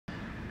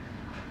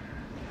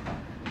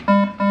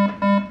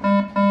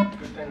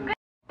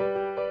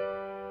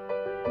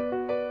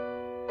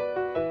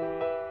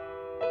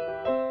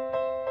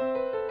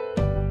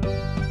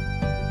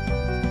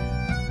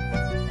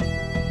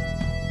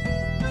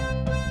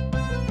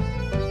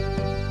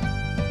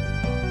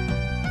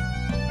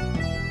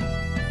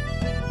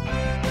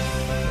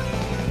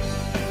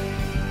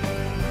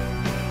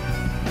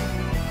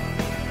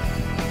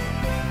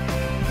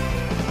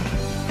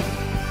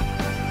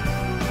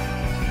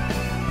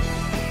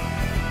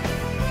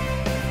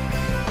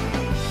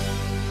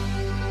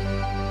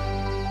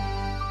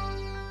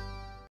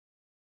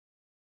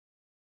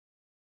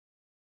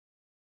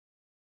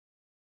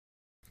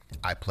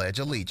I pledge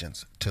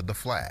allegiance to the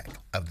flag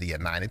of the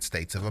United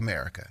States of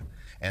America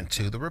and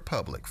to the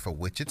republic for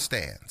which it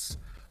stands,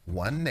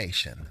 one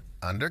nation,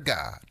 under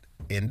God,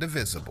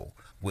 indivisible,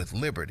 with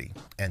liberty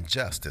and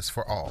justice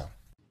for all.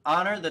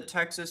 Honor the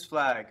Texas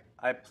flag.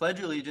 I pledge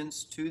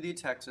allegiance to the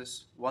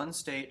Texas, one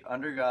state,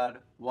 under God,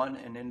 one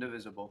and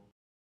indivisible.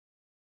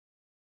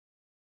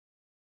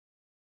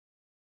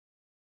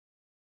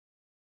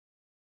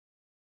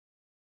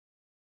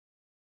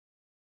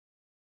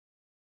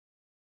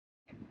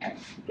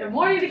 Good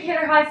morning,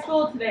 Decatur High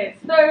School. Today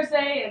is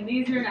Thursday, and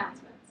these are your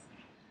announcements.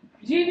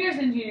 Juniors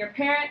and junior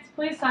parents,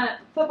 please sign up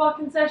for football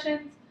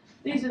concessions.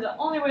 These are the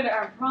only way to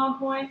earn prom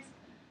points.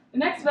 The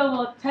next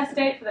available test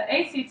date for the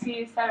ACT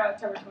is Saturday,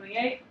 October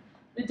 28th.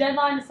 The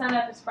deadline to sign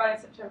up is Friday,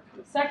 September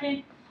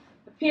 22nd.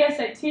 The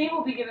PSAT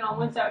will be given on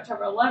Wednesday,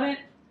 October 11th.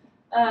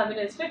 It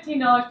is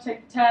 $15 to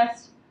take the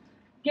test.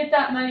 Get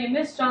that money to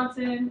Miss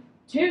Johnson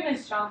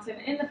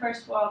in the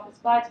first floor office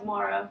by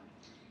tomorrow.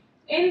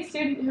 Any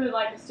student who would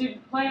like a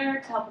student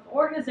planner to help with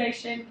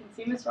organization can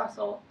see Miss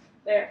Russell.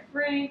 They are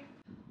free.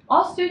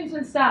 All students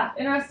and staff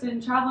interested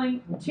in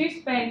traveling to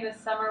Spain this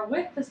summer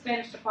with the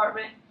Spanish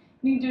department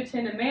need to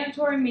attend a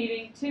mandatory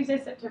meeting Tuesday,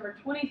 September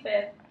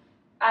 25th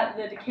at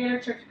the Decatur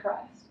Church of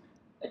Christ.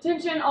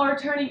 Attention all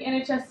returning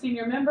NHS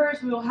senior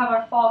members, we will have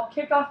our fall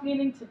kickoff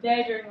meeting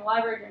today during the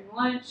library during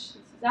lunch.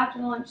 This is after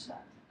lunch, so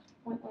that's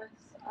pointless.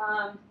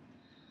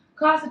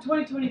 Class of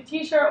 2020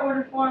 t-shirt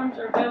order forms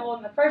are available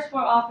in the first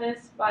floor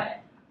office by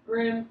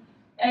room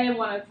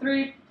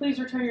A103. Please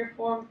return your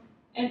form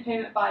and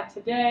payment by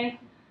today.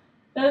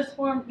 Those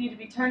forms need to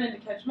be turned into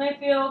Coach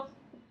Mayfield.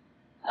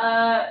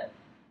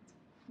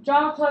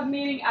 Drama club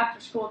meeting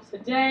after school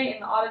today in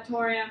the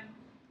auditorium.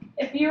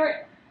 If you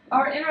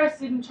are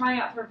interested in trying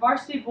out for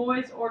varsity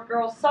boys or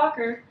girls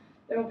soccer,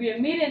 there will be a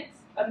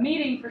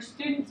meeting for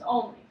students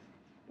only.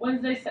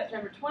 Wednesday,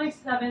 September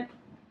 27th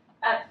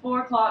at 4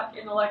 o'clock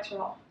in the lecture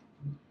hall.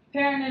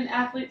 Parent and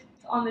athletes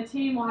on the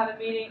team will have a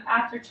meeting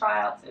after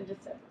tryouts in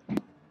December.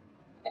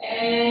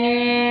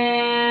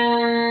 And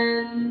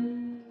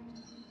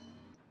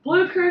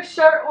Blue Crew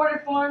shirt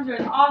order forms are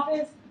in the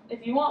office.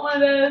 If you want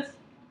one of those,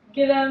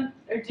 get them.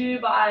 They're due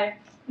by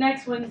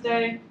next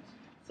Wednesday,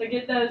 so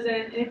get those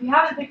in. And if you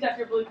haven't picked up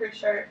your Blue Crew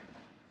shirt,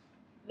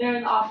 they're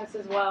in the office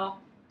as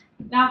well.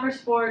 Now for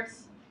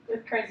sports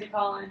with Crazy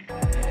Colin.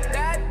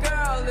 That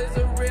girl is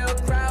a real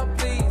crowd,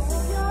 please.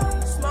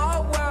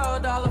 Small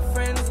world, all her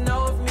friends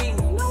know of me.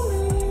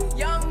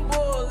 Young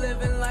bull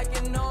living like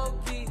an old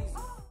geese.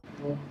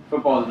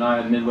 Football tonight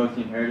at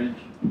Midlothian Heritage.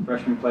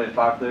 Freshmen play at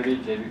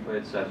 5:30, JV play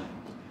at 7.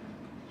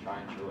 Try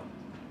and chill it.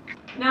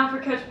 Now for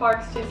Coach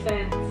Park's 2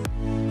 cents.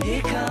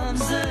 Here comes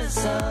the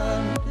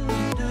sun,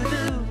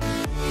 doo-doo-doo.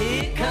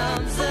 Here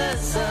comes the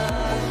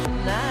sun,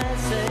 and I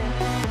say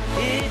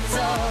it's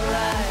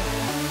alright.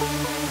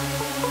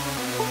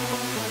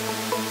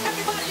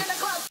 Everybody in the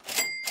club.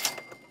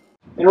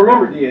 And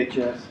remember,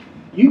 DHS,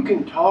 you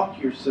can talk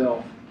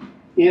yourself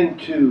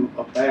into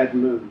a bad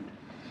mood,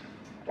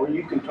 or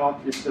you can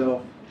talk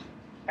yourself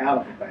out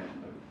of a bad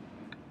mood.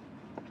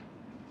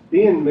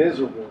 Being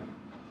miserable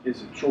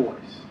is a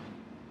choice.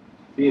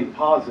 Being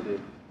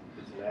positive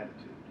is an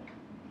attitude.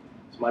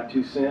 It's my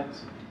 2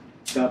 cents.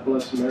 God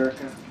bless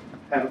America.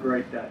 Have a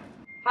great day.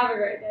 Have a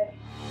great day.